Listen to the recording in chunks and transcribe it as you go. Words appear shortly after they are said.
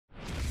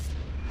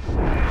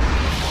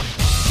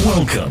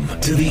Welcome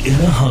to the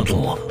Inner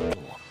Huddle,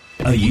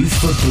 a youth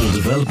football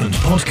development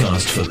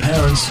podcast for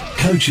parents,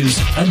 coaches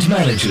and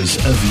managers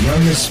of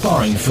young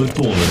aspiring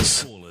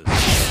footballers.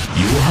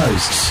 Your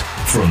hosts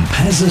from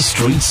Pezza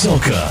Street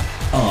Soccer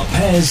are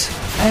Pez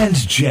and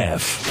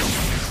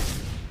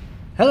Jeff.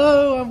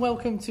 Hello and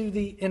welcome to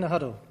the Inner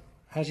Huddle.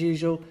 As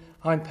usual,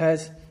 I'm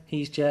Pez,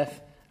 he's Jeff,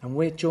 and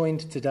we're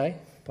joined today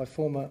by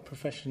former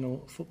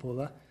professional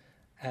footballer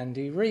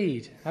Andy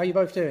Reid. How are you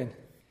both doing?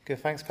 Good,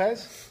 thanks,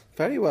 Pez.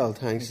 Very well,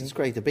 thanks. It's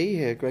great to be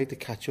here. Great to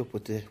catch up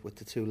with the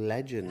two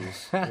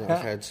legends that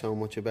I've heard so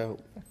much about.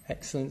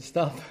 Excellent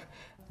stuff.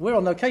 We're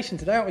on location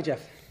today, aren't we,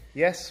 Jeff?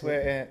 Yes,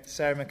 we're at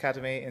Sarum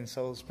Academy in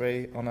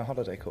Salisbury on a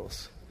holiday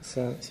course.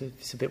 So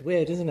it's a bit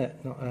weird, isn't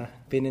it? Not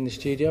being in the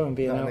studio and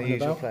being Not out in and the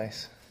usual about.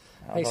 place.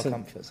 Out of Excellent.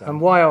 our comfort zone. And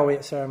why are we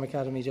at Sarum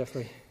Academy,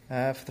 Jeffrey?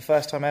 For the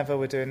first time ever,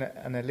 we're doing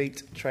an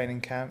elite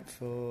training camp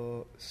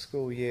for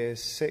school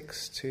years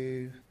 6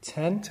 to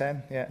 10?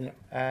 10, yeah.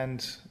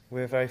 And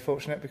we're very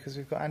fortunate because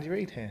we've got Andy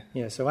Reid here.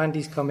 Yeah, so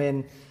Andy's come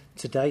in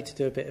today to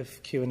do a bit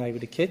of Q&A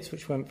with the kids,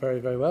 which went very,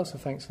 very well, so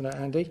thanks for that,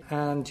 Andy.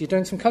 And you're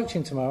doing some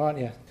coaching tomorrow, aren't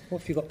you?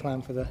 What have you got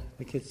planned for the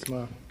kids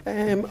tomorrow?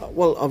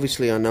 Well,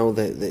 obviously, I know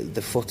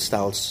the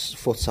futsal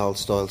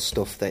style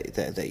stuff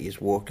that you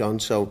work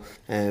on, so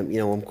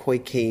I'm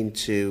quite keen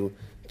to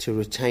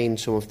retain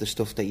some of the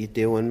stuff that you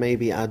do and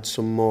maybe add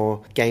some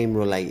more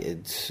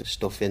game-related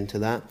stuff into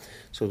that.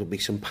 So there'll be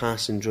some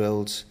passing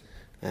drills,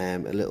 a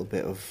little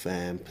bit of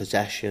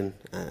possession,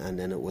 and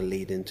then it will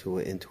lead into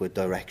a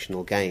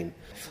directional game.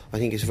 I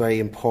think it's very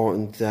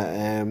important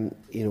that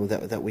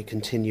that we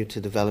continue to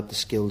develop the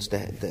skills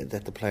that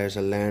the players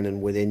are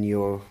learning within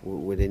your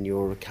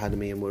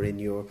academy and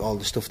within all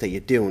the stuff that you're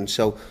doing.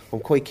 So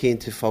I'm quite keen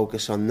to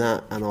focus on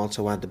that and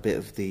also add a bit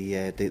of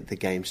the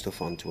game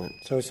stuff onto it.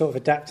 So we're sort of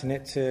adapting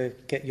it to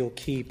get your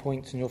key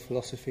points and your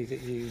philosophy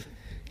that you...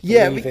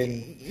 Yeah,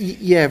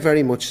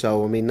 very much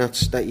so. I mean,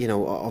 that's that.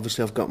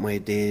 Obviously, I've got my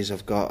ideas.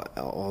 I've got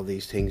all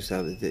these things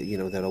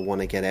that I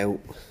want to get out,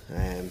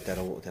 that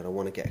I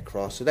want to get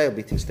across. So there'll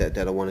be things that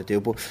I want to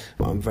do. But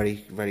I'm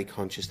very, very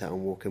conscious that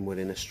I'm working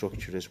within a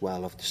structure as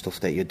well of the stuff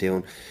that you're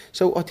doing.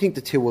 So I think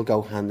the two will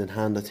go hand in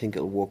hand. I think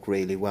it'll work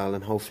really well,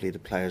 and hopefully the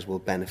players will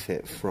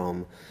benefit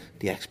from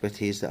the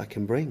expertise that I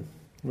can bring.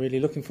 Really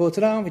looking forward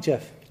to that, aren't we,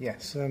 Jeff?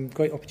 Yes.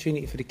 Great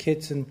opportunity for the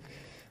kids, and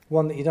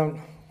one that you don't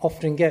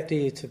often get, do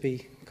you, to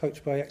be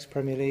coached by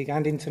ex-Premier League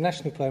and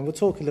international player. And we'll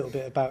talk a little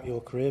bit about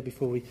your career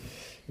before we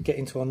get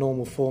into our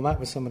normal format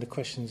with some of the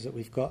questions that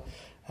we've got.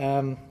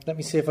 Let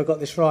me see if I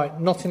got this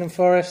right. Nottingham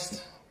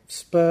Forest,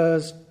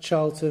 Spurs,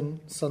 Charlton,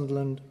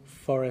 Sunderland,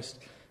 Forest,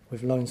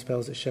 with loan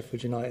spells at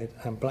Sheffield United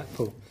and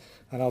Blackpool.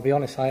 And I'll be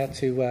honest, I had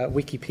to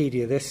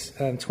Wikipedia this.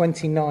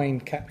 29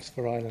 caps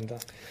for Islander.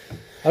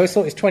 I always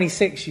thought it was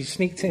 26. You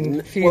sneaked in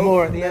a few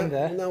more at the end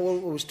there. No, well,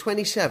 it was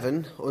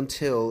 27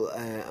 until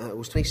it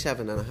was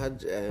 27, and I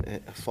had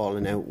a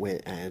falling out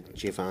with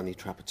Giovanni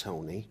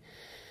Trapattoni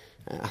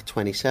at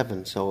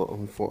 27.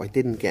 So I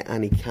didn't get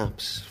any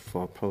caps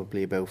for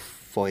probably about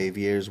 5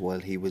 years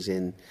while he was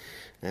in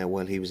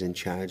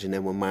charge, and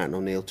then when Martin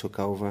O'Neill took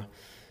over.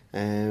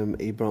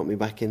 He brought me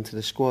back into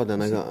the squad,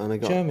 and I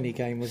got Germany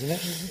game, wasn't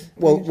it?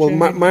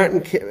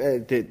 Martin.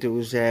 There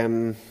was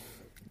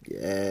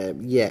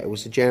it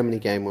was the Germany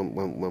game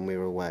when we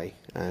were away.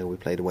 We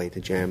played away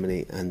to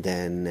Germany, and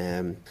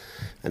then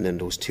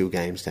there was 2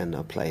 games. Then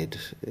I played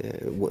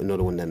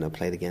another one. Then I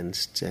played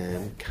against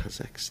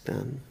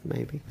Kazakhstan,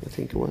 maybe I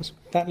think it was.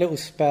 That little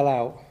spell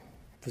out,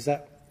 was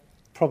that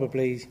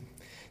probably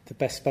the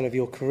best spell of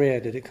your career?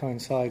 Did it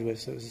coincide with?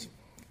 So it was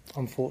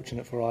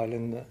unfortunate for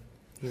Ireland that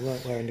you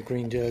weren't wearing the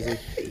green jersey.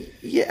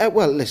 Yeah,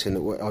 well, listen,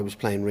 I was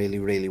playing really,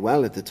 really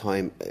well at the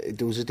time.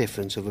 There was a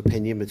difference of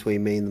opinion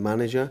between me and the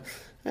manager.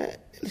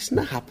 Listen,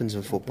 that happens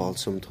in football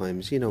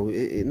sometimes.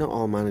 Not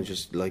all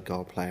managers like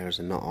all players,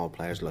 and not all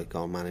players like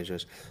all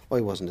managers.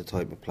 I wasn't the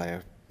type of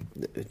player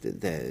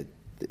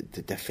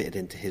that fitted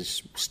into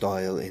his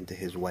style, into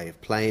his way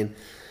of playing.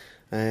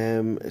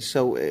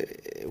 So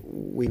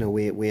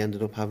we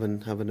ended up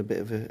having a bit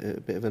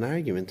of an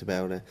argument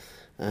about it.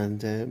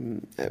 And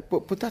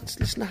but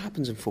that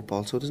happens in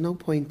football, so there's no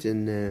point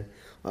in.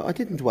 I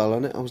didn't dwell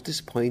on it. I was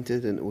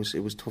disappointed, and it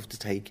was tough to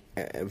take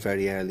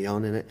very early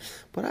on in it.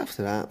 But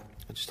after that,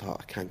 I just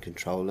thought I can't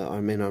control it. I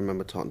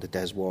remember talking to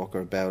Des Walker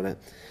about it,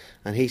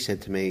 and he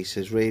said to me, he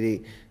says,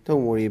 "Really,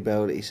 don't worry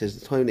about it." He says,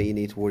 "The time that you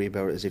need to worry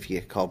about it is if you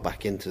get called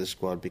back into the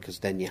squad, because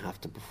then you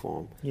have to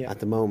perform. Yeah. At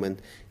the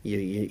moment,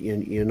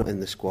 you're not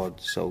in the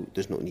squad, so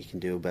there's nothing you can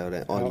do about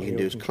it. All you can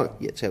do is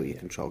it's out of your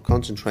control.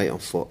 Concentrate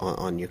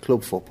on your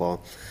club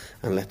football,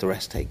 and let the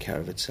rest take care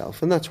of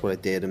itself." And that's what I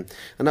did, and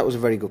that was a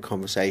very good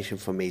conversation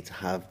for me to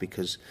have,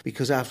 because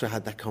after I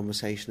had that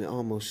conversation, it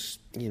almost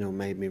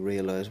made me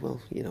realise, well,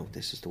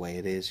 this is the way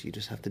it is. You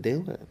just have to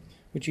deal with it.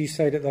 Would you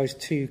say that those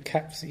 2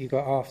 caps that you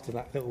got after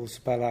that little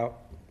spell out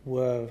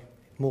were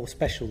more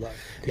special, though,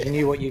 because you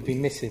knew what you'd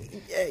been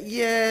missing?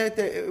 Yeah,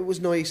 it was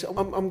nice.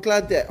 I'm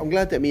glad that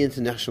my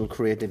international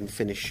career didn't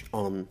finish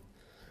on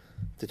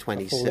the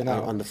 20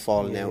 on the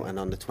falling out and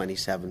on the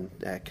 27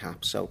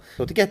 cap. So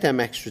to get them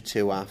extra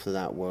 2 after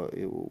that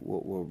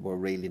were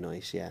really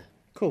nice. Yeah.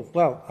 Cool.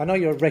 Well, I know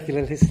you're a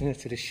regular listener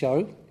to the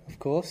show, of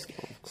course.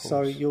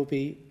 So you'll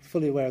be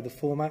fully aware of the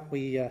format.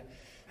 We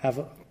have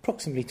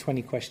approximately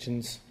 20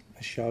 questions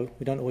a show.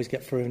 We don't always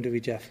get through them, do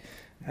we, Jeff?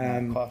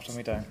 Quite often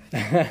we don't.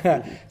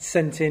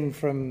 Sent in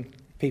from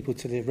people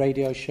to the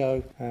radio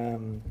show,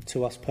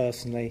 to us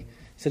personally.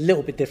 It's a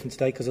little bit different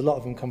today because a lot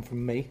of them come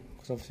from me,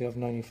 because obviously I've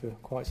known you for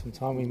quite some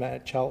time. We met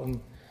at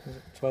Charlton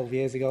 12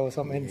 years ago or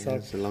something. Yeah, so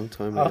it's a long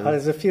time ago.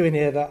 There's a few in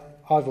here that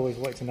I've always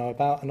wanted to know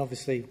about, and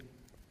obviously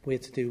we're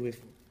to do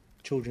with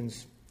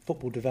children's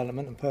football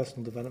development and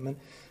personal development,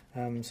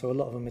 so a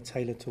lot of them are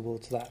tailored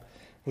towards that.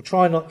 We'll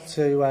try not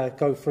to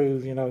go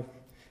through,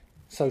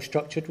 so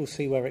structured. We'll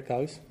see where it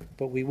goes,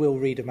 but we will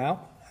read them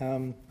out,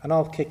 and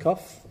I'll kick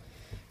off.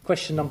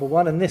 Question number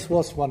 1, and this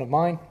was one of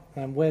mine.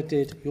 Where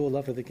did your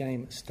love of the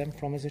game stem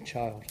from as a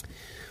child?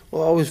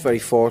 Well, I was very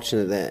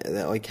fortunate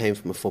that I came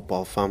from a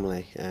football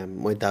family.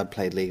 My dad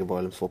played League of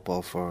Ireland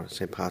football for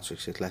St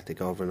Patrick's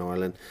Athletic over in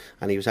Ireland,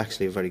 and he was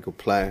actually a very good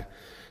player.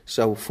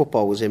 So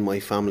football was in my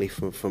family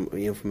from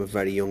a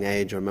very young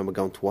age. I remember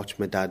going to watch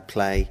my dad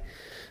play,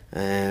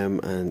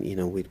 and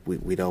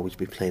we'd always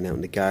be playing out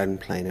in the garden,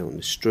 playing out in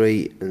the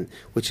street, and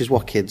which is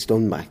what kids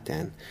done back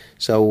then.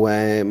 So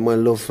my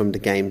love from the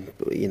game,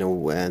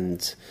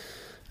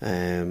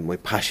 and my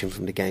passion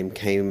from the game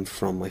came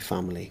from my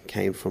family,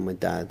 came from my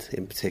dad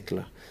in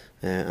particular,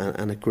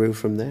 and it grew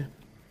from there.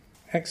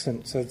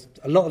 Excellent. So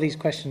a lot of these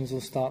questions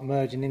will start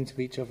merging into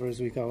each other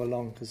as we go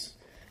along, because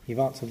you've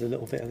answered a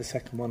little bit of the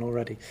second one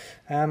already.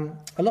 A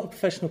lot of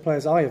professional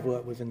players I have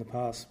worked with in the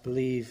past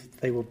believe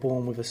they were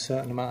born with a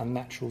certain amount of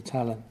natural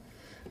talent.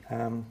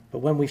 But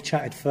when we've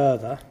chatted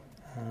further,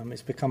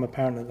 it's become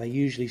apparent that they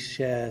usually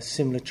share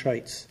similar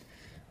traits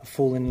of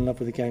falling in love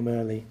with the game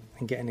early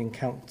and getting in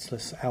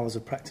countless hours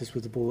of practice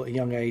with the ball at a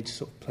young age,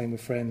 sort of playing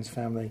with friends,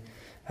 family,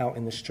 out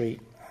in the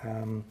street.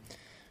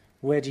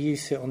 Where do you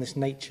sit on this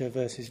nature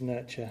versus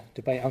nurture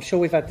debate? I'm sure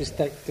we've had this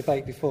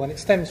debate before, and it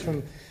stems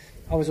from,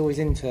 I was always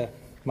into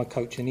my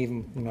coaching,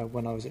 even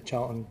when I was at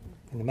Charlton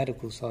in the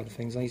medical side of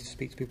things. I used to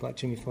speak to people like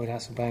Jimmy Floyd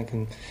Hasselbank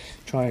and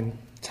try and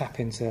tap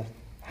into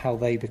how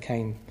they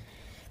became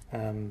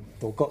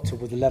or got to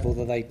the level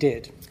that they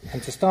did.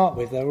 And to start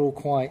with, they're all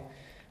quite,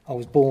 I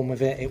was born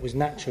with it, it was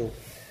natural.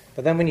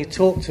 But then when you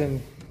talk to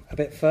them a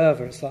bit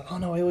further, it's like, oh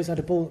no, I always had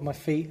a ball at my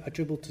feet, I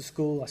dribbled to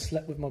school, I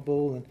slept with my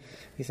ball, and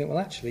you think, well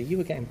actually you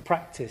were getting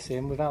practice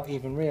in without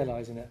even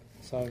realising it.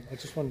 So I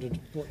just wondered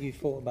what you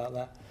thought about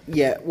that.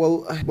 Yeah,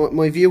 well,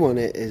 my view on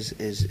it is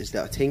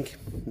that I think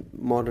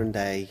modern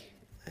day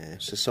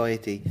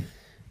society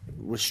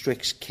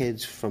restricts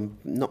kids from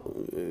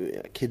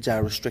kids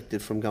are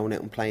restricted from going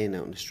out and playing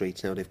out in the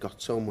streets. Now they've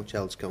got so much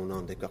else going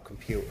on. They've got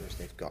computers,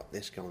 they've got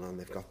this going on,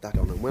 they've got that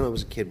going on. When I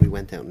was a kid, we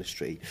went out in the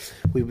street.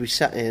 We'd be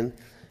sat in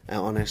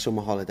on our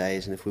summer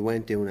holidays, and if we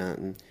weren't doing that,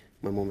 and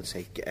my mum would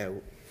say, "Get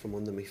out from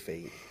under my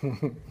feet."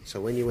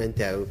 So when you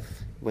went out,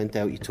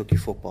 you took your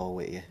football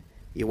with you.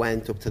 You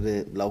went up to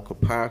the local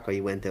park, or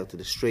you went out to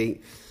the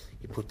street.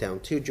 You put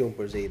down 2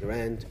 jumpers either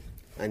end,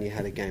 and you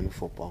had a game of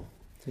football.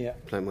 Yeah.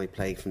 Might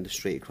play from the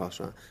street across,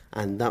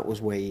 and that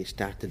was where you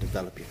start to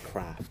develop your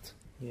craft.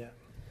 Yeah.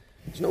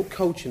 There's no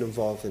coaching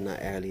involved in that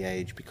early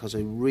age, because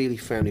I really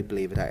firmly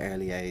believe at that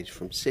early age,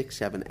 from 6,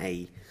 7,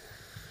 8,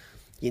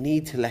 you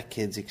need to let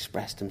kids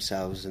express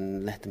themselves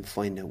and let them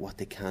find out what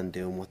they can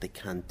do and what they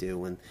can't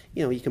do, and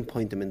you can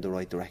point them in the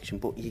right direction,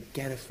 but you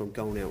get it from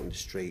going out in the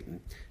street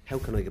and how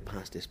can I get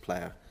past this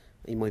player?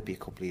 He might be a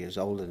couple of years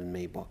older than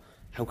me, but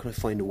how can I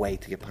find a way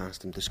to get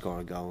past him to score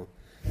a goal?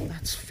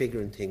 That's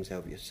figuring things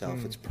out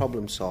yourself. It's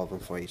problem solving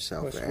for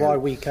yourself. That's why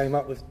we came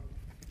up with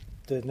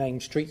the name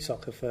street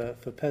soccer for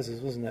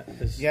Pezzers, wasn't it?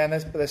 Yeah, and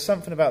there's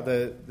something about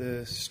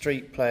the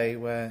street play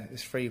where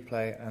it's free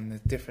play and the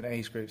different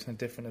age groups and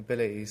different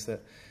abilities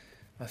that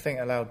I think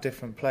allow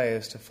different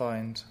players to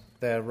find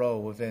their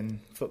role within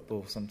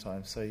football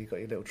sometimes. So you've got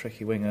your little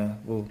tricky winger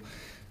will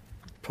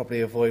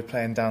probably avoid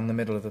playing down the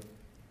middle of the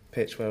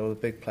pitch where all the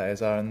big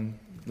players are and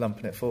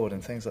lumping it forward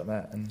and things like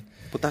that.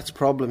 But that's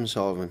problem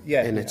solving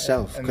in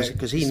itself,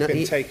 because he's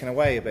been taken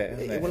away a bit,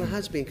 hasn't it? Well, it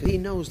has been, because he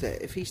knows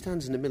that if he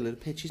stands in the middle of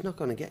the pitch, he's not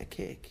going to get a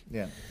kick.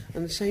 Yeah.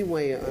 And the same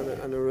way,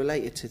 and I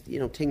relate it to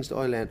things that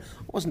I learned.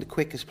 I wasn't the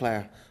quickest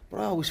player, but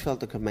I always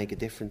felt I could make a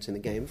difference in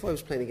the game. If I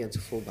was playing against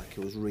a fullback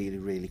who was really,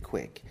 really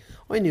quick,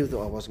 I knew that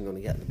I wasn't going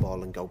to get the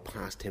ball and go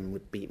past him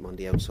and beat him on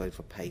the outside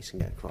for pace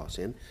and get across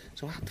in.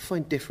 So I had to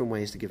find different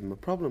ways to give him a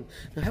problem.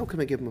 Now, how can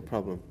I give him a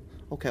problem?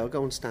 Okay, I'll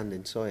go and stand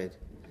inside.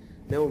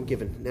 Now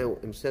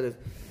instead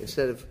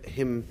of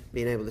him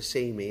being able to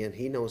see me and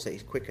he knows that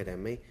he's quicker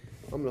than me,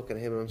 I'm looking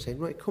at him and I'm saying,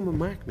 right, come and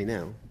mark me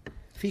now.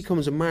 If he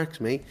comes and marks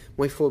me,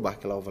 my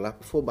fullback will overlap.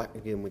 The fullback will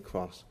give him a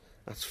cross.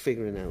 That's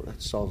figuring out,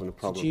 that's solving a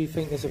problem. So do you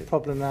think there's a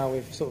problem now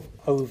with sort of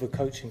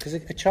over-coaching? Because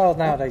a child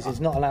nowadays is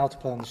not allowed to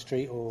play on the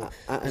street or...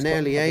 At an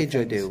early age,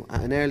 I do.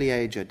 At an early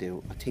age, I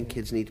do. I think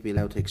kids need to be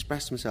allowed to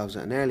express themselves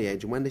at an early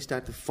age, and when they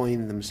start to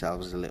find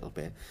themselves a little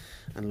bit,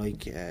 and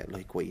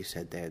like what you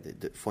said there,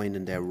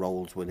 finding their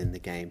roles within the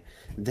game,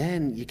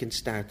 then you can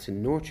start to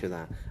nurture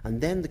that, and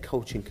then the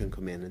coaching can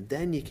come in, and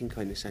then you can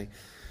kind of say,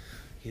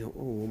 you know,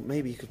 oh,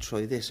 maybe you could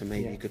try this, and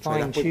maybe you could try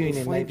that.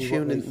 Fine-tuning maybe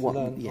what they've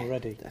learned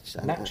already.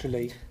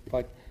 Naturally,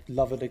 by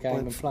love of the game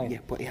and playing. Yeah,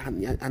 but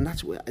and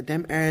that's where,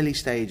 them early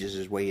stages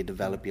is where you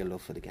develop your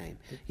love for the game.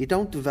 You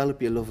don't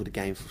develop your love of the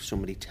game for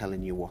somebody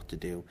telling you what to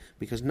do,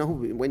 because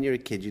when you're a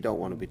kid, you don't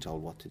want to be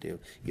told what to do.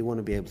 You want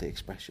to be able to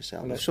express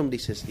yourself. If somebody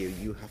says to you,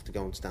 you have to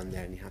go and stand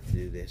there and you have to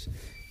do this,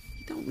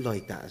 you don't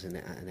like that at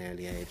an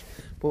early age.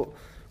 But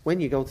when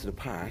you go to the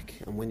park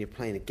and when you're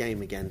playing a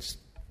game against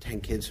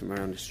 10 kids from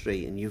around the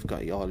street and you've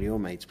got all your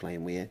mates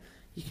playing with you,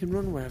 you can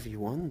run wherever you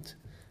want.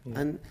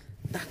 And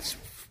that's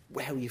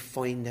how you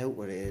find out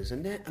what it is.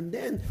 And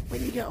then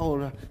when you get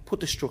older, put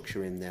the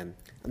structure in them.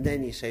 And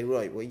then you say,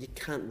 right, well, you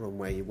can't run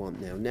where you want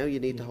now. Now you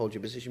need to hold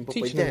your position. But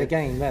teaching them the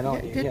game then,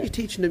 aren't you? Then you're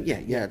teaching them,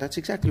 that's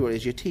exactly what it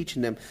is. You're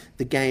teaching them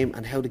the game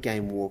and how the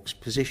game works,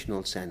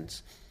 positional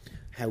sense.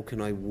 How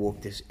can I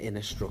work this in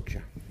a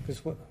structure?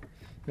 Because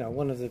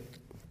one of the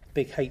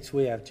big hates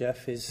we have,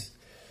 Jeff, is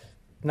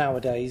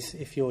nowadays,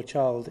 if your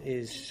child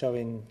is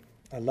showing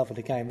a love of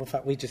the game, in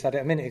fact, we just had it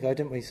a minute ago,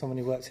 didn't we? Someone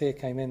who works here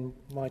came in,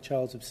 my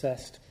child's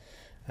obsessed.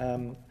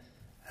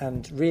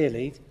 And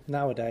really,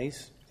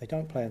 nowadays, they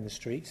don't play in the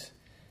streets.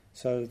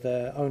 So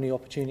the only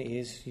opportunity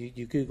is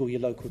you Google your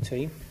local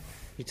team,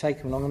 you take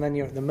them along, and then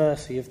you're at the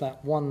mercy of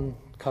that one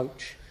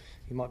coach.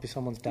 You might be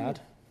someone's dad,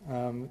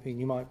 and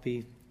you might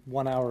be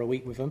 1 hour a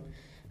week with them,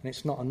 and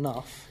it's not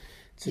enough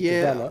to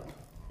develop.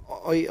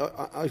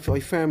 I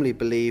firmly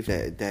believe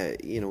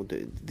that you know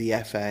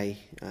the FA,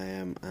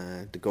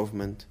 the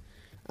government,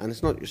 and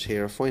it's not just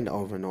here. I find it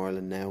over in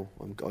Ireland now.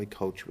 I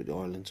coach with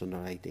Ireland's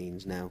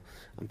under-18s now,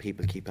 and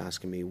people keep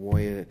asking me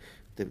why are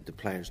the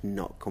players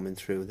not coming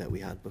through that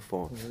we had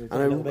before. And a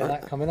little bit of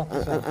that coming up.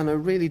 And I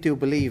really do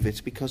believe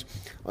it's because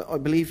I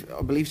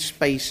believe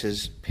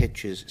spaces,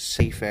 pitches,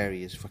 safe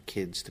areas for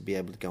kids to be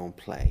able to go and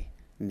play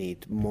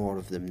more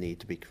of them need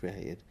to be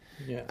created.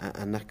 Yeah.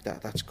 And that'll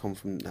have to come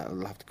from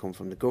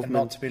the government. And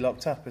not to be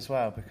locked up as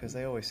well, because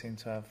they always seem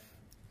to have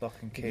lock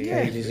and key.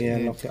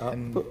 Lock it up.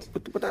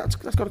 But that's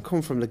got to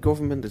come from the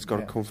government. It's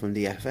got to come from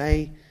the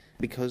FA,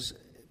 because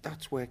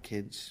that's where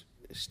kids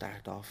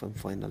start off and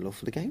find a love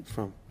for the game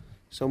from.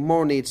 So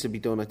more needs to be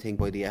done, I think,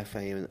 by the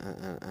FA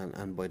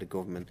and by the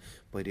government,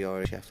 by the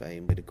Irish FA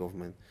and by the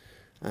government.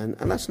 And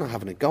that's not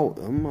having a go at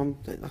them.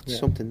 That's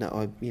something that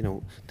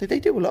they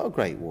do a lot of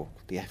great work.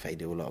 The FA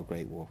do a lot of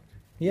great work.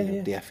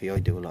 The FAI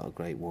do a lot of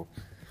great work.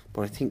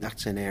 But I think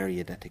that's an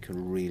area that they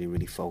can really,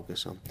 really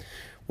focus on.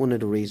 One of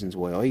the reasons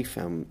why I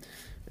found,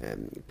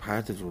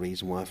 part of the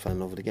reason why I fell in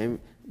love with the game,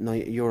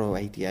 Euro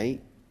 88,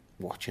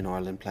 watching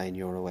Ireland play in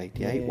Euro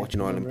 88,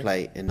 watching Ireland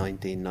play in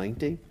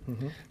 1990,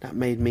 that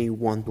made me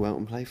want to go out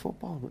and play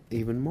football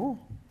even more.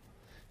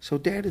 So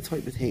they're the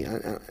type of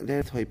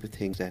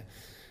things that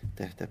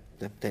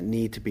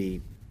need to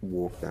be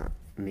worked at,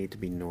 need to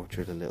be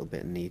nurtured a little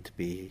bit, need to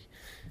be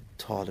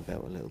taught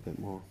about a little bit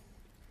more.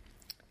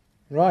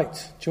 Right. Do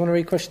you want to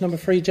read question number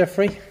 3,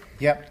 Jeffrey?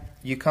 Yep.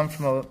 You come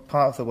from a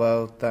part of the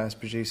world that has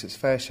produced its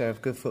fair share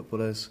of good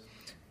footballers.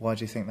 Why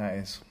do you think that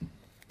is?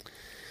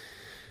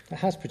 It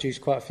has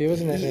produced quite a few,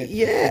 hasn't it?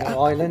 Yeah.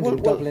 Ireland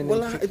and Dublin in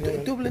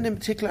particular. Dublin in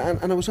particular,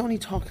 and I was only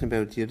talking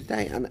about it the other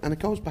day, and it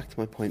goes back to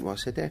my point what I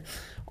said there.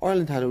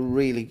 Ireland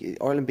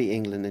beat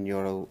England in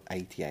Euro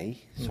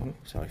 88.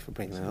 Sorry for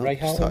bringing that up. Ray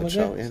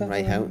Houghton,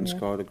 Ray Houghton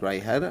scored a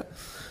great header.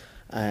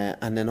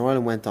 And then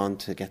Ireland went on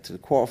to get to the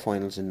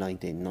quarterfinals in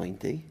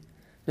 1990.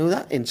 Now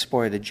that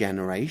inspired a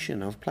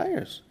generation of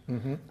players,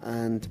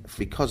 and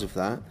because of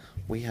that,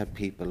 we had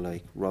people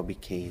like Robbie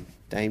Keane,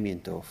 Damien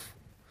Duff.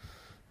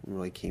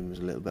 Roy Keane was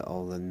a little bit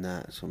older than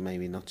that, so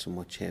maybe not so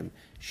much him.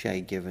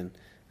 Shay Given,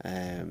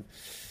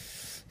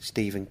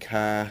 Stephen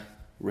Carr,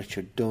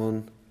 Richard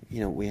Dunn.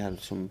 We had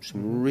some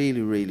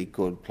really, really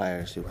good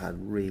players who had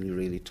really,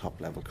 really top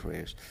level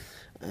careers,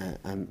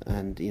 and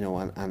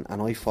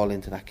I fall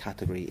into that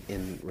category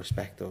in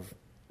respect of.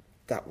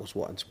 That was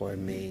what inspired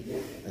me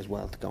as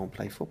well to go and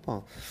play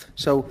football.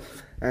 So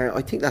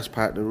I think that's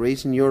part of the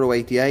reason. Euro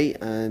 88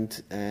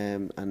 and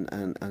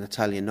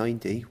Italian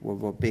 90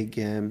 were big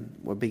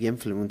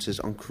influences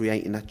on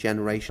creating that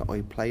generation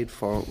I played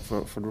for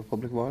the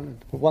Republic of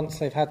Ireland. Well, once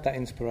they've had that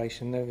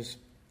inspiration, there was,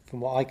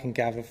 from what I can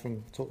gather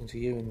from talking to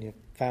you and your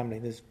family,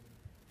 there's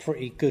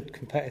pretty good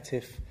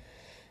competitive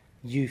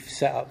youth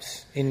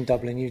setups in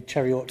Dublin. You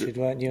Cherry Orchard,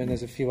 weren't you? And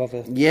there's a few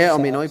other. Yeah, I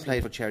mean, I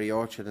played for Cherry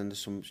Orchard, and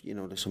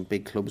there's some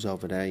big clubs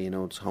over there.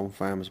 There's Home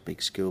Farm is a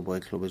big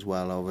schoolboy club as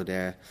well over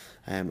there,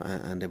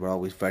 and they were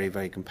always very,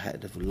 very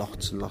competitive.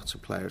 Lots and lots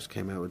of players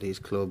came out of these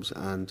clubs,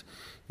 and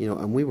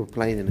and we were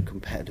playing in a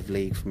competitive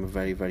league from a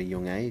very, very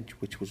young age,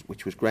 which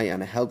was great,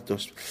 and it helped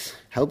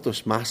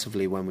us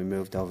massively when we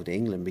moved over to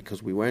England,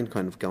 because we weren't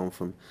kind of going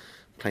from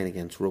playing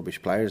against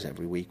rubbish players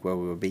every week, where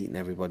we were beating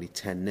everybody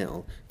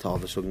 10-0, to all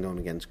of a sudden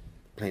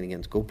playing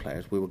against good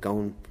players. We were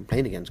going from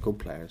playing against good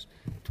players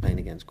to playing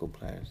against good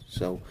players.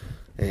 So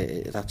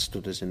that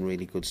stood us in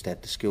really good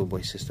stead. The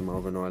schoolboy system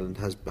over in Ireland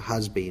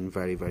has been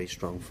very, very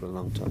strong for a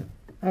long time.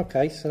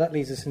 Okay, so that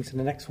leads us into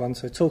the next one.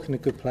 So talking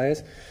of good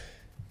players,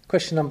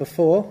 question number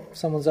 4.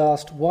 Someone's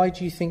asked, why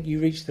do you think you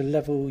reached the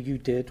level you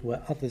did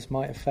where others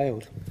might have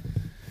failed?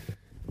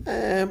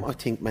 I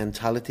think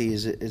mentality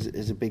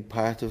is a big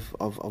part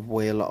of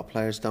why a lot of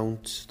players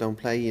don't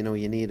play. You know,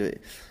 you need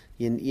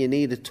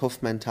a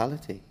tough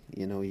mentality.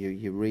 You know,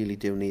 you really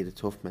do need a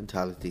tough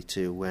mentality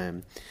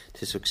to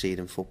succeed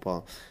in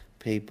football.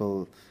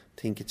 People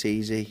think it's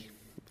easy.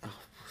 Oh,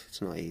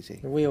 it's not easy.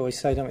 We always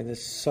say, don't we,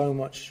 there's so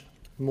much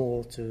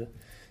more to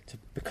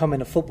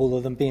becoming a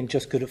footballer than being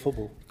just good at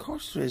football. Of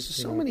course there is. There's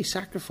so many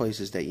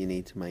sacrifices that you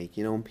need to make,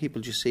 you know, and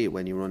people just see it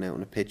when you run out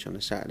on a pitch on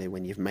a Saturday,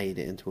 when you've made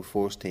it into a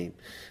first team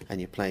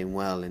and you're playing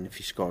well, and if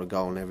you score a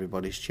goal and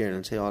everybody's cheering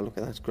and say, oh look,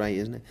 that's great,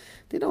 isn't it?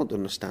 They don't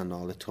understand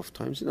all the tough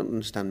times. They don't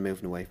understand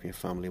moving away from your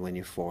family when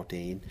you're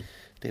 14.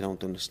 They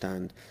don't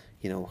understand,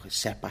 you know,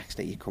 setbacks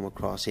that you come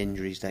across,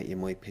 injuries that you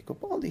might pick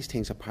up. All these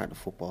things are part of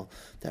football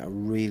that are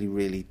really,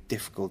 really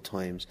difficult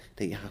times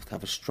that you have to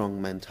have a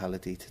strong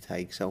mentality to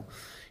take. So,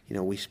 you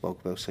know, we spoke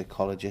about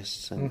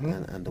psychologists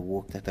and the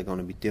work that they're going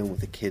to be doing with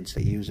the kids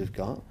that you have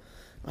got.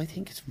 I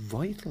think it's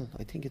vital.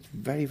 I think it's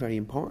very, very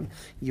important.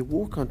 You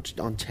work on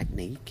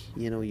technique,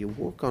 you know, you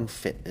work on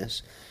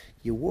fitness,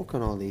 you work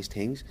on all these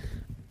things,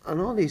 and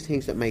all these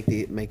things that make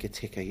a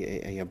tick of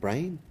your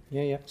brain.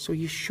 Yeah. So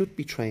you should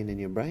be training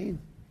your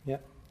brain. Yeah.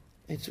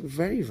 It's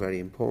very, very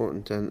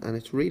important, and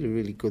it's really,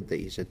 really good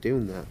that you're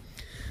doing that.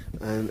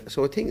 And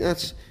so I think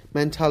that's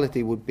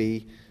mentality would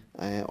be.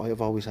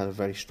 I've always had a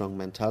very strong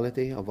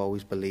mentality. I've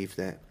always believed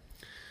that,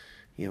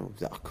 you know,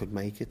 that I could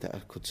make it, that I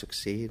could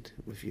succeed.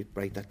 If you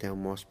break that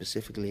down more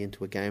specifically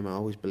into a game, I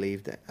always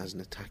believed that as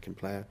an attacking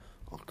player,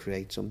 I'll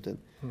create something.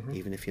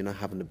 Even if you're not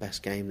having the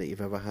best game that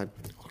you've ever had,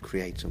 I'll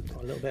create something.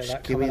 A little bit of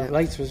that coming up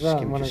later as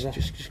well.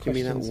 Just give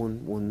me that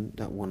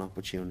one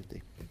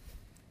opportunity.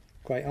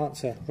 Great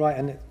answer. Right,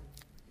 and it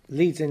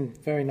leads in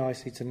very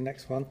nicely to the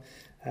next one.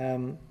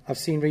 I've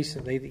seen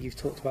recently that you've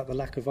talked about the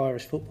lack of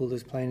Irish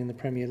footballers playing in the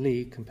Premier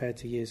League compared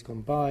to years gone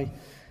by.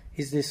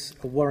 Is this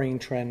a worrying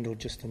trend or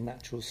just a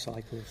natural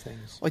cycle of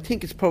things? I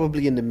think it's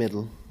probably in the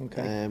middle.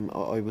 Okay.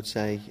 I would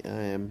say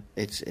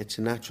it's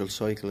a natural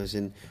cycle, as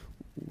in,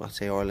 I'd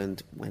say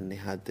Ireland, when they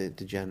had the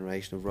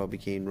generation of Robbie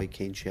Keane, Roy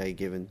Keane, Shea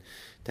Given,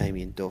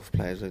 Damien Duff,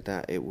 players like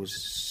that, it was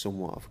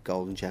somewhat of a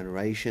golden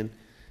generation.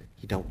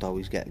 You don't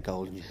always get a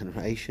golden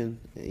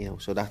generation, you know,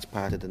 so that's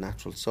part of the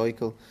natural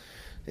cycle.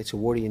 It's a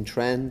worrying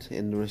trend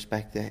in the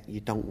respect that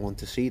you don't want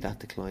to see that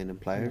decline in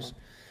players.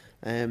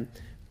 And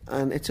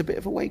it's a bit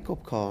of a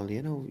wake-up call,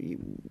 you know.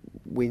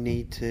 We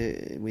need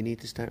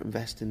to start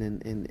investing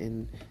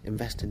in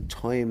investing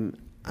time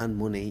and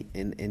money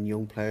in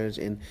young players,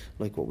 in,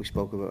 like what we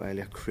spoke about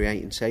earlier,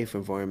 creating safe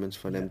environments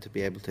for them to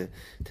be able to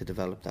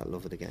develop that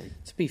love of the game.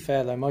 To be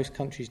fair though, most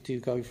countries do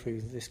go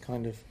through this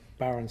kind of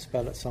barren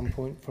spell at some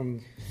point.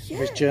 From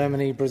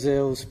Germany,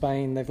 Brazil,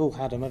 Spain, they've all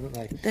had them, haven't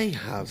they? They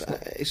have.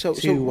 So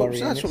that's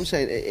what I'm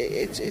saying.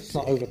 It's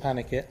not over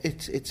panic it.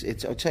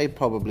 It's I'd say it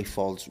probably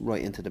falls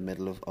right into the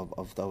middle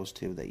of those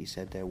two that you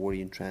said there.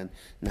 Worrying trend,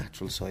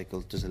 natural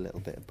cycle. There's a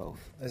little bit of both.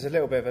 There's a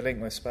little bit of a link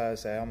with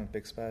Spurs there. I'm a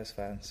big Spurs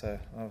fan, so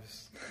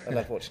I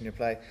love watching you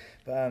play.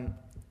 But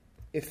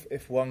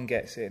if one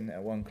gets in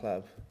at one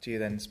club, do you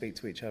then speak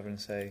to each other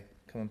and say,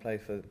 "Come and play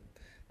for"?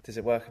 Does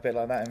it work a bit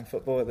like that in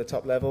football at the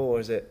top level, or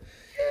is it?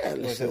 Or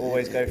does it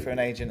always go through an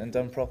agent and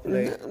done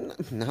properly?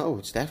 No,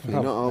 it's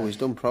definitely not always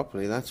done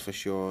properly. That's for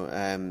sure.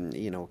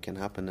 You know, it can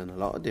happen in a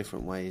lot of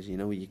different ways. You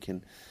know, you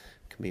can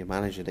be a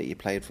manager that you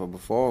played for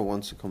before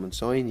wants to come and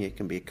sign you. It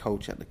can be a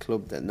coach at the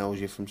club that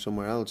knows you from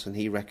somewhere else and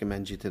he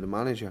recommends you to the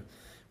manager,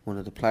 one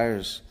of the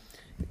players.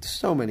 There's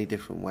so many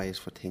different ways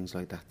for things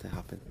like that to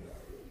happen.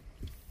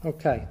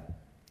 Okay,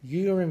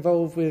 you're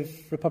involved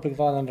with Republic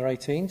of Ireland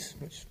under-18s,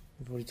 which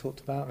we've already talked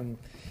about, and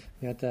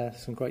we had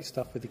some great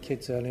stuff with the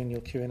kids earlier in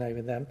your Q&A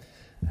with them.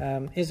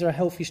 Is there a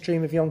healthy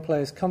stream of young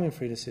players coming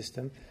through the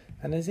system,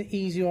 and is it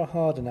easier or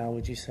harder now,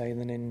 would you say,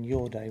 than in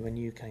your day when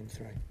you came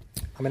through?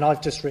 I mean,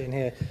 I've just written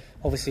here,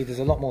 obviously there's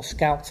a lot more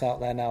scouts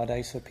out there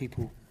nowadays, so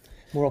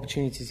more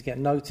opportunities to get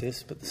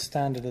noticed, but the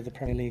standard of the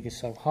Premier League is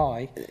so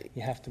high,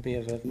 you have to be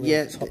of a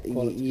top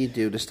quality. You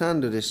do. The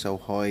standard is so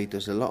high,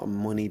 there's a lot of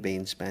money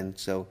being spent,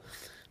 so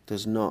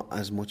there's not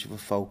as much of a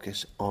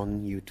focus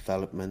on youth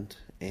development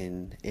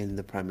in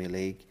the Premier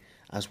League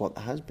as what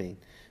there has been,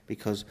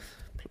 because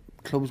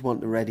clubs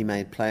want a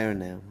ready-made player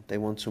now. They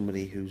want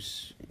somebody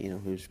who's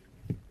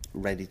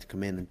ready to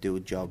come in and do a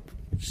job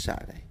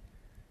Saturday.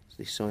 So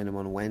they sign him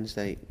on a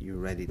Wednesday, you're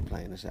ready to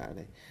play on a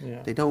Saturday.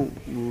 Yeah. They don't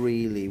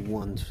really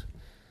want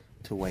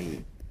to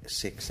wait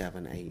 6,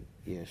 7, 8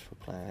 years for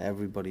a player.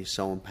 Everybody's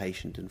so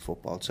impatient in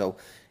football. So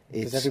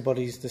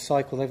Because the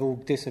cycle, they've all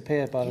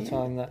disappeared by the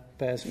time that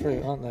bears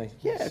fruit, aren't they?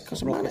 Yeah,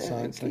 because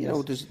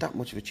there's that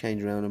much of a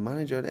change around a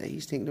manager that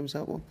he's thinking to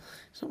himself, well,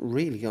 it's not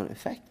really going to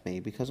affect me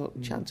because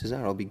chances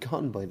are I'll be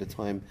gone by the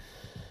time.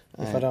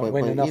 If I don't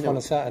win enough on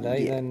a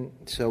Saturday, then...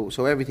 So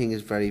everything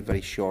is very,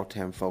 very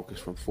short-term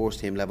focused from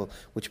first team level,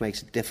 which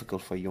makes it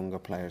difficult for younger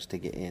players to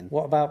get in.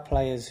 What about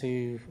players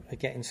who are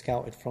getting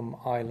scouted from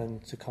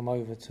Ireland to come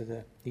over to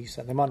the youth?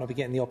 They might not be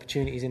getting the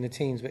opportunities in the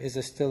teams, but is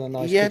there still a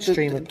nice good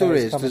stream of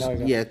players coming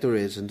over? Yeah, there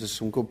is, and there's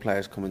some good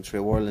players coming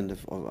through. Ireland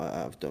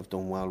have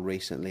done well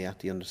recently at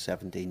the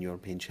Under-17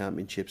 European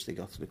Championships. They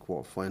got to the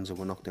quarter-finals and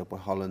were knocked out by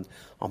Holland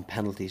on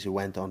penalties, who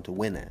went on to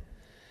win it.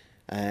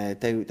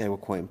 They were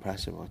quite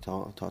impressive. I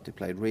thought they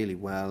played really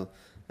well.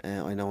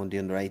 I know in the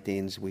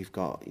under-18s we've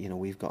got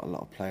a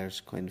lot of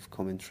players kind of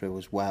coming through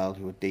as well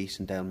who are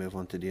decent. They'll move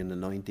on to the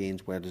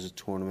under-19s where there's a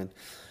tournament,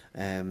 a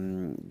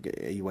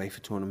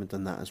UEFA tournament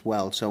and that as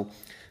well. So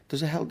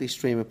there's a healthy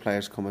stream of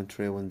players coming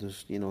through, and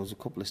there's a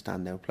couple of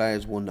standout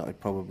players. One that I'd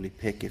probably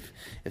pick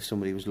if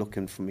somebody was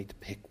looking for me to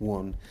pick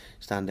one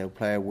standout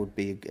player would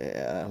be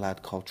a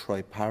lad called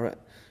Troy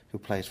Parrott, who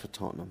plays for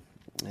Tottenham.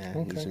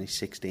 He's only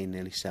 16,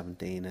 nearly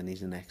 17, and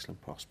he's an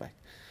excellent prospect.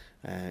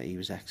 He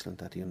was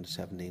excellent at the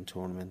Under-17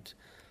 tournament,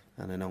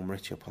 and I know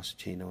Mauricio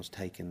Pochettino's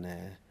taken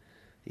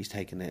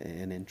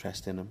an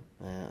interest in him,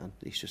 and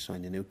he's just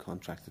signed a new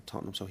contract at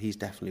Tottenham. So he's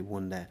definitely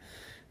one that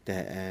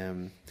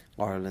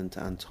Ireland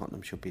and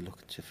Tottenham should be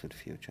looking to for the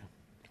future.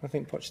 I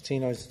think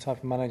Pochettino is the type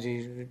of manager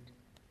who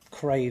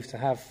crave to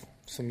have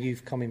some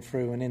youth coming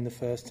through, and in the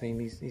first team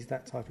he's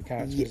that type of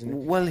character, isn't he?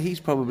 Well,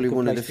 he's probably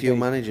one of the few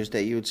managers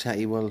that you would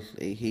say, well,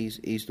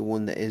 he's the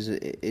one that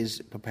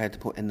is prepared to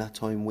put in that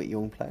time with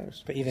young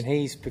players. But even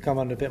he's become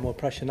under a bit more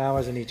pressure now,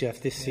 hasn't he, Jeff,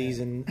 this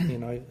season?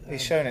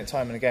 He's shown it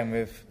time and again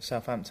with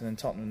Southampton and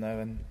Tottenham though,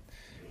 and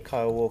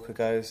Kyle Walker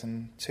goes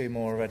and two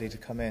more are ready to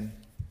come in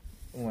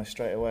almost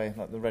straight away,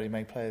 like the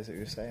ready-made players that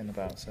you were saying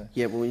about. So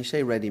yeah, but when you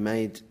say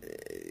ready-made,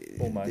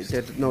 almost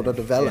they're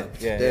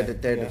developed. Yeah.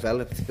 They're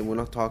developed. We're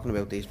not talking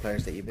about these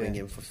players that you bring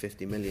in for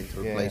 50 million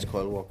to replace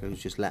Kyle Walker,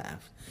 who's just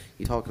left.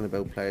 You're talking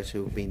about players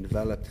who have been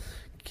developed.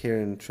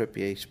 Kieran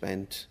Trippier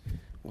spent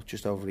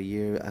just over a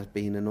year as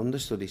being an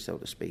understudy, so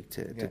to speak,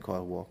 to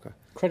Kyle Walker.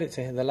 Credit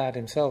to the lad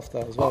himself,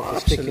 though, as well, for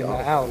sticking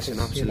that out.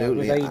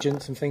 Absolutely. With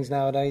agents and things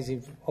nowadays,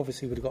 he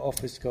obviously would have got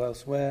offers to go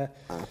elsewhere.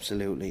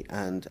 Absolutely,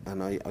 and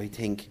I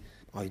think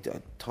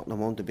Tottenham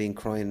won't have been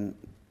crying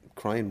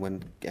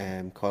when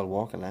Kyle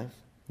Walker left.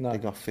 No. They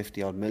got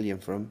 50-odd million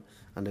for him,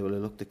 and they will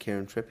have looked at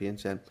Kieran Trippier and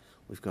said,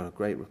 we've got a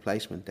great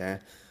replacement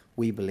there.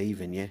 We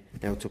believe in you.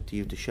 Now it's up to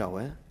you to show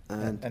it.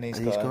 And he's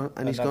got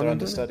another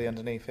understudy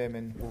underneath him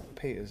in Walker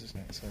Peters, isn't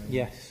it? So,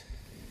 yes.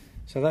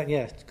 So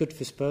it's good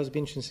for Spurs. It'll be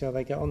interesting to see how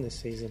they get on this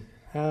season.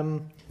 Do you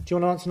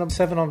want to answer number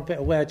 7? I'm a bit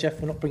aware,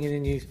 Jeff, we're not bringing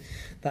in you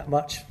that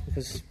much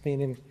because me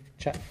and him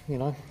chat,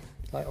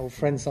 like old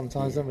friends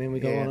sometimes, don't we? And we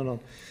go on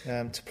and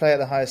on. To play at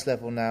the highest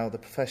level now, the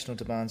professional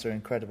demands are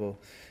incredible.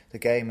 The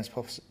game has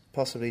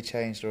possibly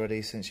changed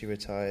already since you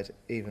retired,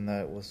 even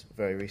though it was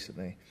very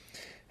recently.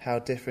 How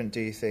different do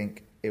you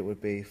think it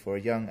would be for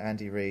a young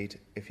Andy Reid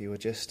if you were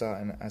just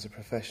starting as a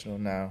professional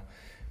now?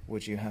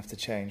 Would you have to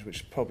change?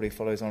 Which probably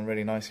follows on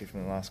really nicely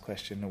from the last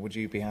question. Or would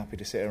you be happy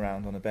to sit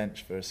around on a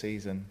bench for a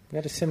season? We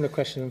had a similar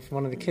question from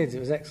one of the kids. It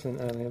was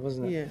excellent earlier,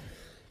 wasn't it?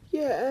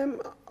 Yeah.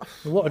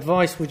 What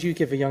advice would you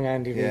give a young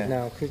Andy Reid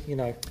now?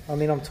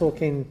 I'm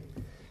talking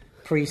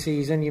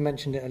pre-season. You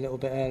mentioned it a little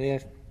bit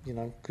earlier.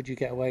 Could you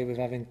get away with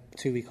having a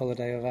 2-week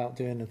holiday without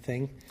doing a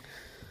thing?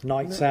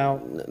 Nights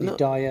out, your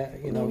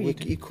diet.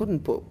 You couldn't.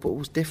 But it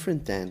was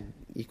different then.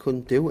 You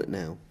couldn't do it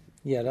now.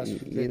 Yeah, that's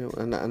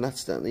and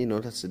that's that.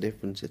 That's the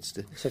difference.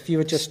 So if you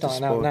were just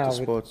starting out now,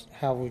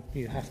 how would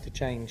you have to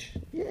change?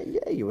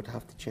 Yeah, you would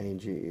have to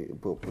change.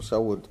 But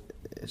so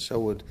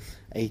would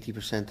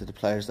 80% of the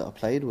players that I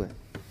played with.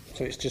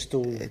 So it's just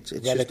all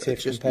relative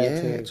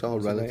compared to. It's all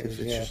relative.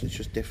 It's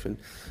just different.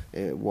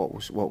 What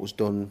was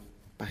done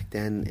back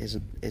then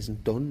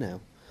isn't done now.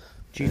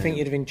 Do you think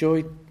you'd have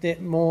enjoyed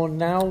it more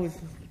now, with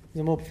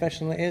the more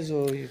professional it is,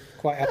 or are you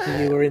quite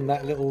happy you were in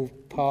that little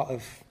part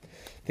of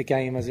the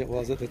game as it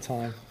was at the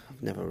time?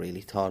 I've never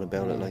really thought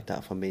about it like that,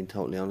 if I'm being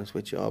totally honest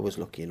with you. I was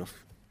lucky enough.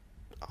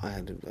 I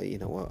had,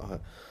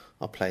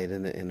 I played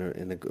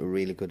in a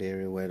really good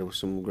area where there was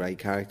some great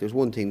characters.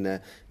 One thing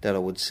that I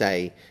would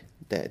say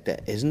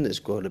that isn't as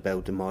good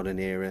about the modern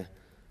era.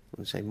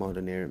 When I say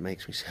modern era, it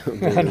makes me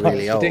sound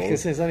really old.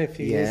 Ridiculous. It's only a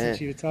few years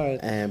since you retired.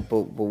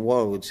 But what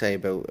I would say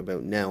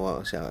about now,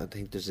 I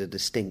think there's a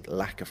distinct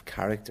lack of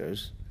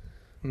characters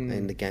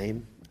in the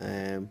game.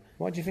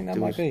 Why do you think that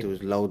might be? There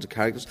was loads of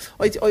characters.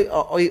 I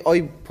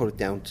put it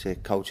down to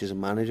coaches and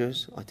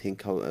managers. I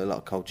think a lot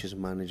of coaches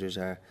and managers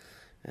are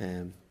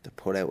they're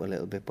put out a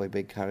little bit by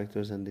big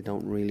characters, and they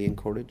don't really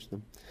encourage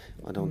them.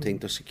 I don't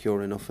think they're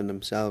secure enough in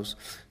themselves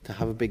to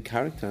have a big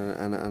character,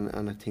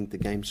 and I think the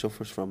game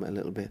suffers from it a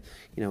little bit.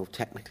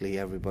 Technically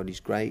everybody's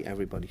great,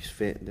 everybody's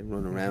fit, and they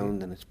run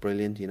around, and it's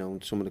brilliant.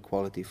 Some of the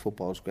quality of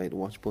football is great to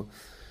watch, but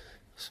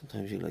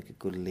sometimes you like a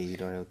good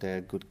leader out there,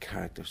 a good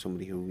character,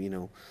 somebody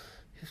who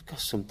who've got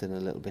something a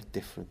little bit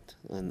different,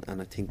 and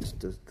I think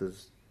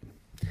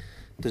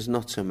there's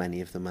not so many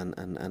of them,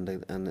 and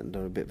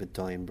they're a bit of a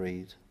dying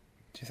breed.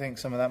 Do you think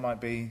some of that might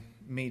be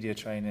media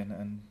training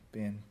and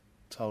being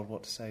told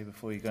what to say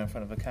before you go in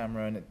front of a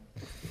camera, and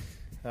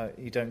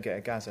you don't get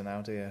a Gaza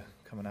now, do you,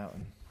 coming out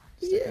and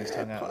sticking his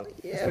tongue out?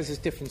 I suppose there's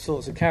different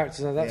sorts of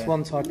characters. That's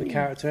one type of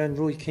character, and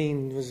Roy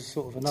Keane was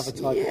sort of another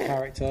type of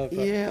character. But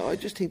I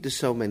just think there's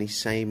so many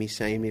samey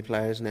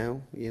players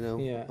now. You know,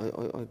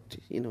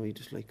 you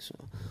just like.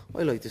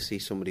 I like to see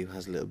somebody who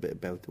has a little bit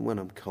about them. When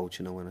I'm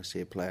coaching or when I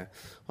see a player,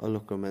 I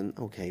look at him and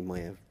okay, he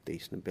might have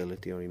decent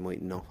ability or he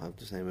might not have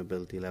the same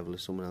ability level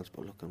as someone else.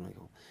 But look, I'm like,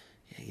 oh,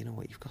 yeah, you know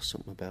what, you've got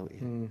something about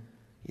you.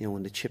 You know,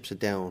 when the chips are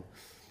down,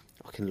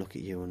 I can look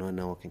at you and I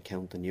know I can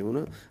count on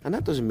you. And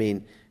that doesn't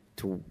mean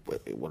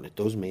it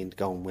does mean to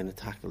go and win a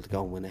tackle, to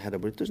go and win a header,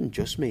 but it doesn't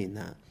just mean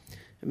that.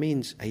 It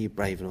means, are you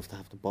brave enough to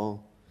have the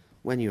ball?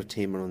 When your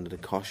team are under the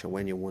cosh or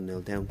when you're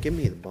 1-0 down, give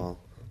me the ball.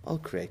 I'll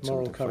create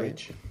moral something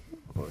courage.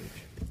 For you.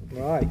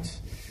 Right.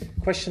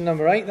 Question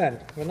number 8 then.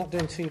 We're not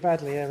doing too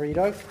badly here, Reid.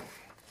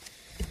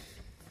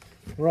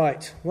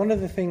 Right. One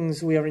of the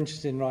things we are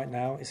interested in right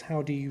now is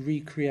how do you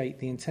recreate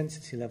the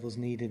intensity levels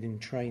needed in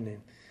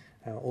training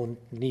or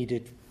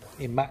needed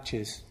in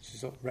matches to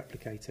sort of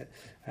replicate it.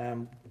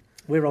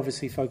 We're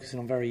obviously focusing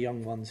on very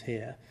young ones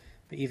here,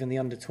 but even the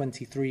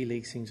under-23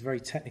 league seems very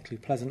technically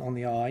pleasant on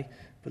the eye,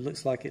 but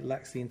looks like it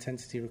lacks the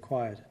intensity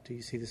required. Do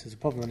you see this as a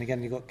problem? And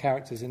again, you've got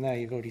characters in there,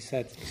 you've already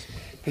said.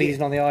 It's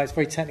pleasing on the eye, it's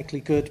very technically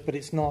good, but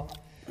it's not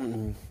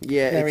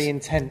very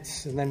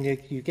intense. And then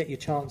you get your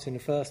chance in the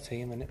first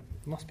team, and it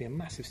must be a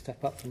massive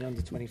step up from the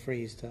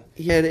under-23s to...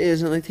 Yeah, it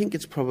is, and I think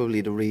it's probably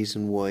the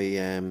reason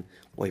why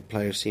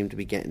players seem to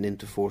be getting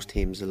into first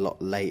teams a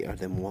lot later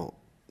than what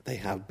they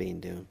have been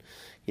doing.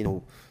 You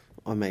know,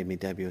 I made my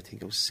debut, I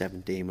think I was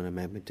 17 when I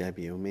made my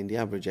debut. I mean, the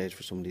average age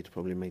for somebody to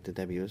probably make the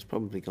debut has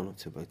probably gone up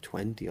to about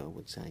 20, I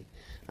would say.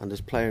 And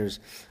there's players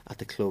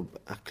at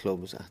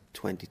clubs at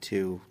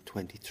 22,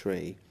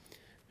 23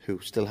 who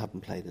still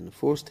haven't played in the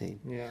first team.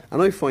 Yeah.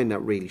 And I find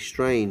that really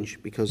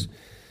strange because,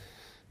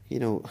 you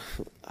know,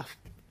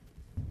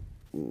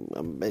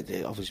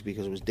 obviously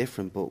because it was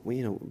different, but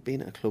you know,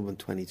 being at a club in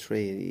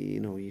 23, you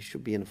know, you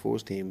should be in the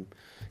first team,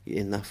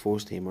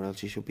 or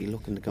else you should be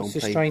looking to go and play.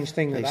 It's a strange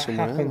thing that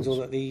happens, else.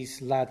 or that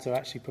these lads are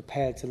actually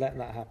prepared to let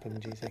that happen.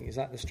 Do you think is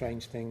that the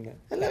strange thing that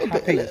a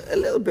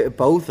little bit of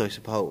both, I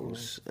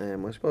suppose.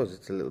 I suppose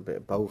it's a little bit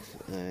of both.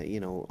 You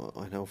know,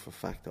 I know for a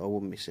fact that I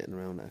wouldn't be sitting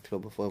around at a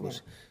club if I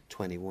was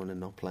 21 and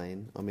not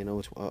playing. I mean, I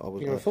was.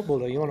 You're a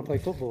footballer. You want to play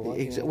football.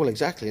 Right? Well,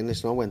 exactly. And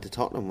listen, I went to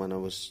Tottenham when I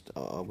was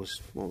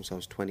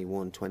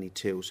 21,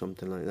 22,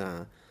 something like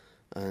that,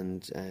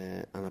 and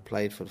I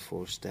played for the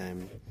first.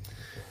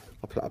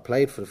 I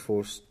played for the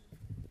first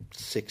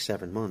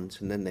 6-7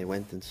 months, and then they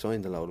went and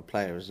signed a load of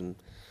players and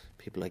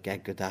people like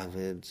Edgar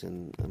Davids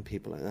and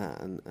people like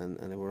that, and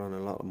they were on a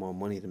lot more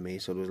money than me,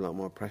 so there was a lot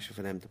more pressure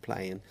for them to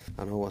play, and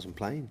I wasn't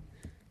playing.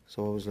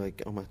 So I was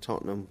like, I'm at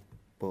Tottenham,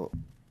 but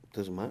it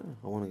doesn't matter.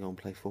 I want to go and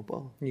play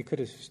football. You could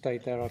have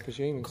stayed there, I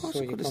presume. Of course,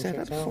 I could have stayed. I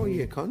had a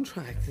 4-year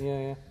contract.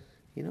 Yeah.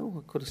 You know,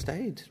 I could have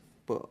stayed,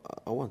 but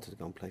I wanted to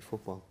go and play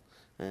football.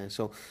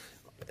 So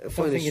I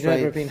don't think you'd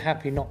ever been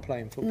happy not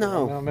playing football.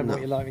 No, I remember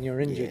what you're like when you were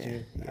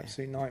injured. You're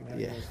absolute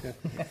nightmare.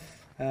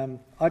 Yeah.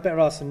 I better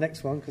ask the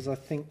next one because I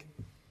think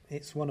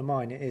it's one of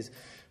mine. It is.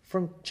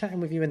 From chatting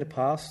with you in the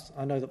past,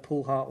 I know that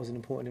Paul Hart was an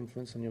important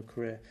influence on your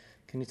career.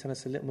 Can you tell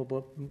us a little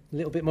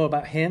bit more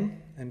about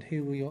him and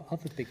who were your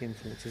other big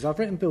influences? I've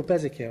written Bill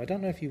Bezic here. I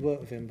don't know if you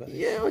worked with him, but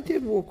yeah, I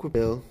did work with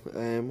Bill.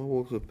 I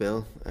worked with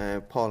Bill.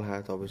 Paul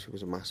Hart obviously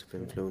was a massive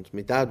influence.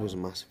 My dad was a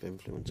massive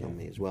influence on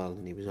me as well,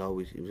 and he was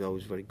always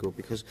very good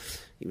because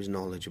he was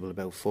knowledgeable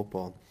about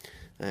football.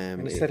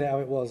 And he said it how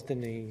it was,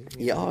 didn't he?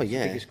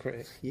 Biggest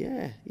critic.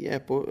 Yeah,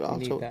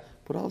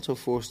 but also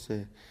forced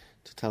to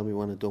tell me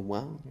when I'd done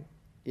well. Yeah.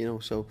 You know,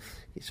 so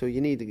you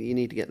need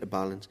to get the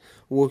balance.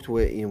 I worked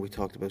with, you know, we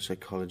talked about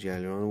psychology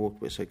earlier on. I worked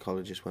with a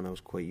psychologist when I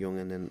was quite young,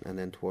 and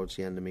then towards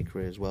the end of my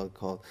career as well,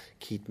 called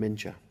Keith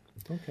Mincher,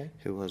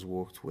 who has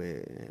worked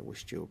with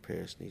Stuart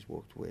Pearce, and he's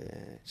worked with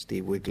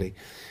Steve Wigley,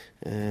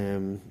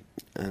 and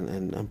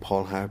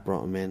Paul Hart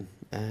brought him in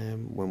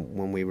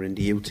when we were in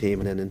the U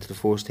team and then into the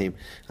first team,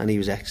 and he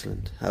was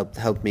excellent.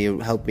 Helped me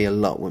a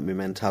lot with my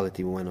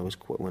mentality when I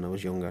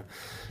was younger.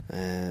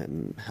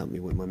 Helped me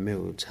with my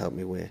moods. Helped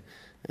me with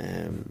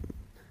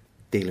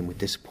dealing with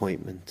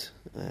disappointment,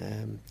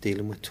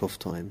 dealing with tough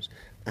times,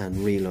 and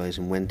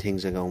realising when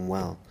things are going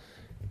well,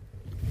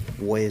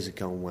 why is it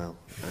going well,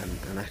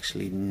 and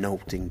actually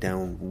noting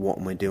down what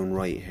am I doing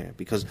right here,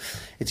 because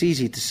it's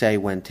easy to say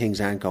when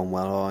things aren't going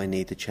well, I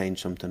need to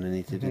change something, I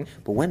need to do,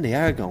 but when they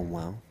are going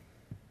well,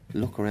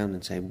 look around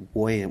and say,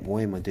 why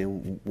am I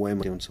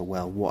doing so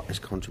well, what is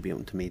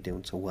contributing to me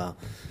doing so well,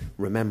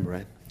 remember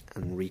it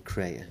and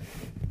recreate it.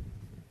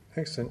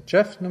 Excellent.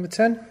 Jeff, number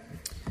 10.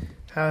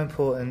 How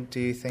important do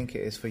you think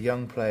it is for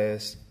young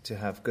players to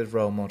have good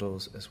role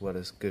models as well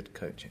as good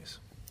coaches?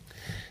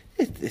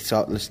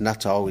 Listen,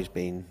 that's always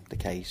been the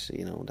case.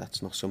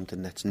 That's not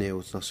something that's new.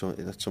 It's not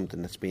that's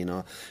something that's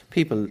been.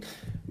 People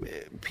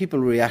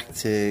react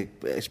to,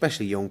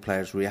 especially young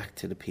players, react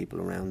to the people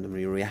around them.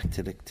 You react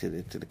to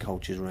the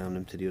coaches around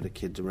them, to the other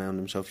kids around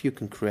them. So if you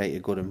can create a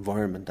good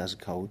environment as a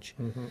coach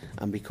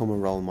and become a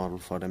role model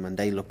for them, and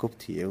they look up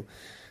to you,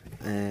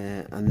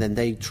 and then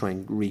they try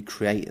and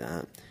recreate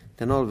that,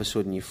 then all of a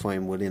sudden you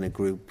find within a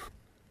group,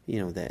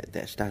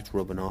 that starts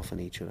rubbing off on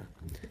each other,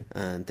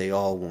 and they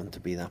all want to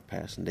be that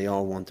person, they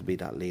all want to be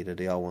that leader,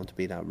 they all want to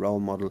be that role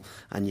model,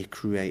 and you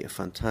create a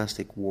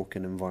fantastic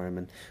working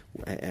environment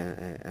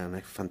and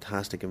a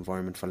fantastic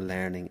environment for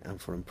learning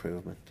and for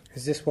improvement.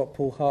 Is this what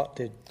Paul Hart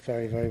did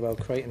very, very well,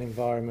 create an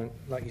environment,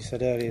 like you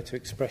said earlier, to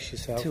express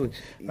yourself?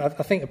 I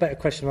think a better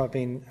question might have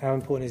been, how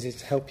important is it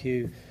to help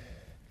you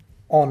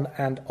on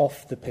and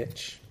off the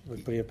pitch?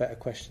 Would be a better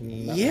question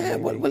than that. Yeah,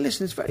 well,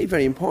 listen, it's very,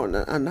 very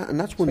important, and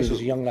that's one of the, as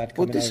a young lad.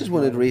 Well, this is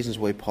one of the reasons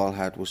why Paul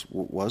Hart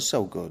was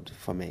so good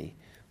for me,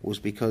 was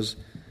because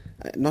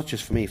not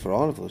just for me, for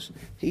all of us,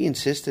 he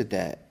insisted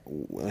that,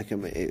 like,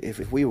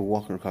 if we were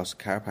walking across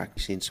the car park,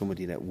 seeing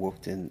somebody that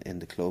worked in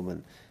the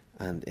club,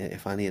 and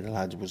if any of the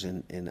lads was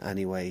in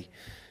any way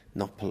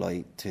not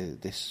polite to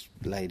this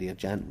lady or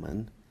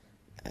gentleman,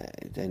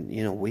 then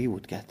we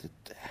would get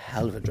a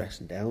hell of a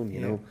dressing down.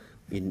 You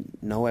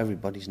know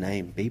everybody's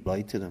name. Be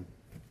polite to them.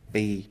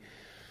 Be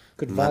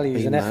good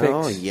values and ethics.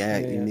 Oh, yeah,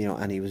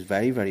 and he was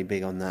very, very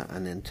big on that.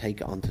 And then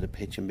take it onto the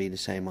pitch and be the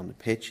same on the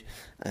pitch.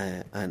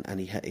 And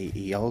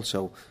he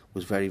also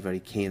was very, very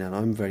keen, and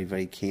I'm very,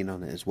 very keen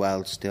on it as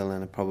well. Still,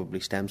 and it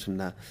probably stems from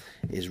that,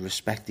 is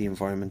respect the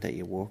environment that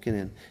you're working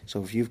in.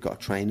 So if you've got a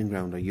training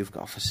ground or you've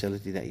got a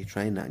facility that you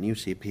train at, and you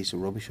see a piece of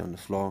rubbish on the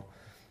floor,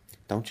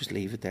 don't just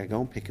leave it there.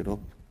 Go and pick it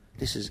up.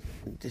 This is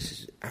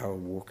our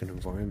working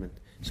environment.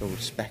 So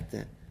respect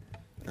it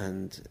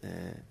and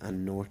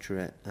nurture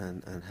it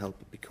and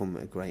help it become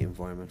a great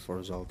environment for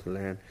us all to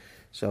learn.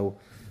 So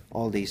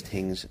all these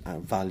things are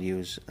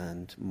values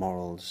and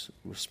morals,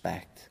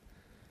 respect,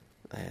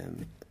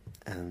 and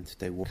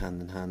they work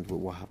hand in hand with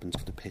what happens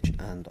off the pitch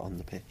and on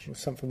the pitch.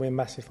 It's something we're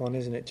massive on,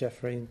 isn't it,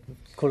 Jeffrey?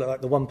 Call it like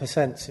the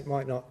 1%. It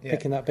might not,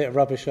 picking that bit of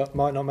rubbish up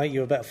might not make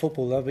you a better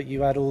footballer, but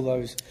you add all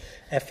those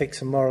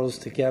ethics and morals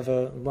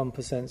together,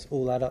 1%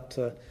 all add up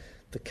to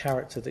the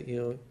character that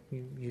you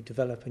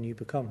develop and you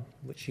become,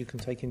 which you can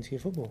take into your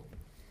football.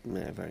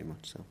 Yeah, very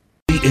much so.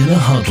 The Inner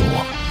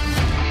Huddle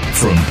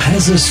from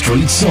Pezza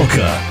Street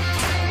Soccer.